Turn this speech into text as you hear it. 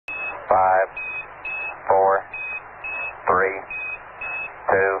5, 4, 3,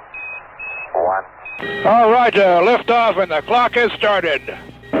 2, 1. All right, liftoff and the clock has started.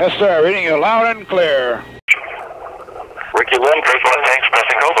 Yes, sir, reading you loud and clear. Ricky Lynn, First One, thanks,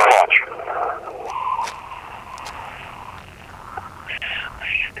 pressing go for launch.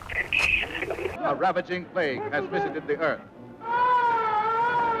 A ravaging plague has visited the Earth.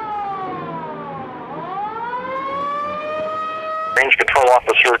 Range control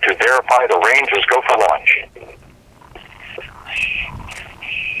officer to verify the range is go for launch.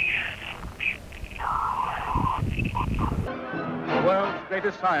 The world's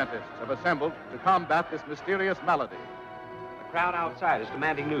greatest scientists have assembled to combat this mysterious malady. The crowd outside is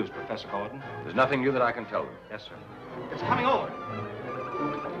demanding news, Professor Gordon. There's nothing new that I can tell them. Yes, sir. It's coming over.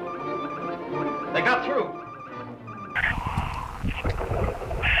 They got through.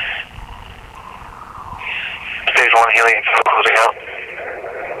 Stage 1 helium closing out.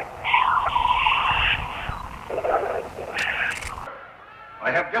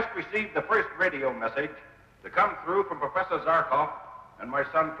 I have just received the first radio message to come through from Professor Zarkov and my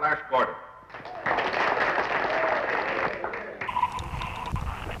son, Flash Gordon.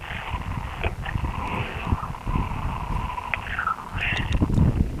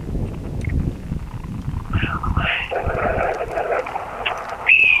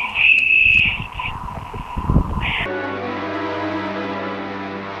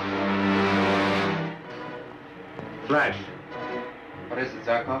 Flash, What is it,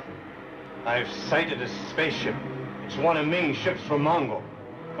 Zarkov? I've sighted a spaceship. It's one of Ming's ships from Mongol.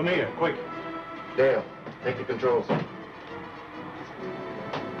 Come here, quick. Dale, take the controls.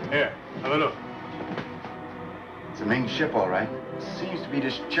 Here, have a look. It's a Ming ship, all right. It seems to be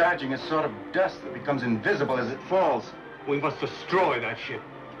discharging a sort of dust that becomes invisible as it falls. We must destroy that ship.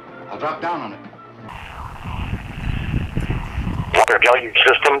 I'll drop down on it. Water deluge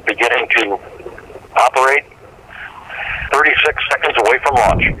system beginning to operate. 36 seconds away from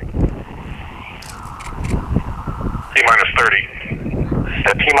launch. T-minus 30.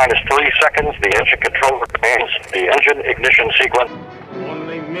 At T-minus 3 seconds, the engine controller commands the engine ignition sequence.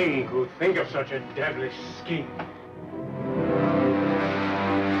 Only Ming could think of such a devilish scheme.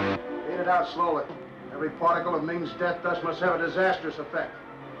 Fade it out slowly. Every particle of Ming's death dust must have a disastrous effect.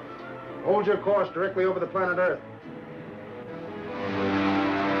 Hold your course directly over the planet Earth.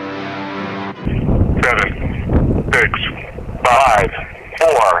 7, 6, 5,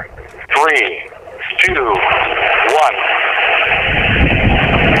 4, 3, 2, 1.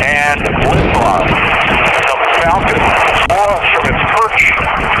 And liftoff. The Falcon soars from its perch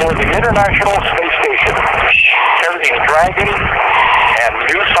toward the International Space Station, carrying Dragon and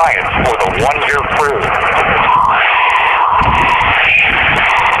new science for the one-year crew.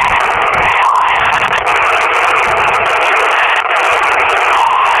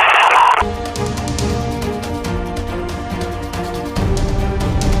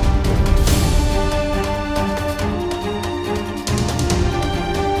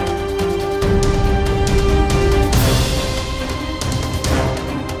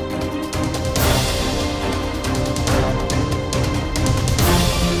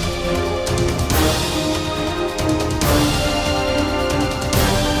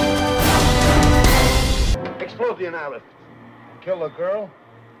 Explode the annihilus. Kill the girl?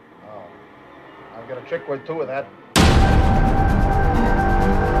 Oh. I've got a trick or two with that.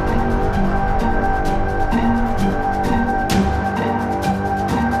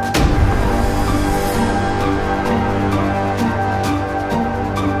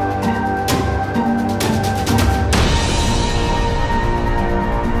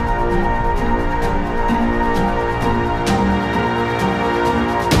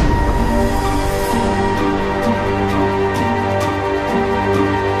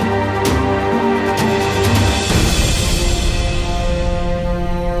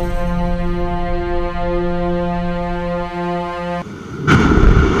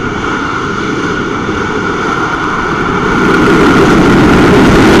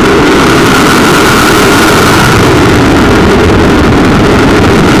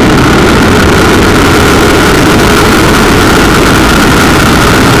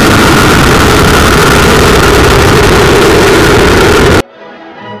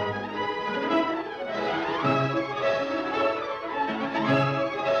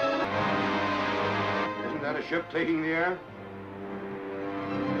 Ship taking the air?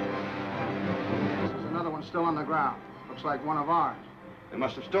 There's another one still on the ground. Looks like one of ours. They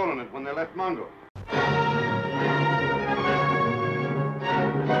must have stolen it when they left Mongo.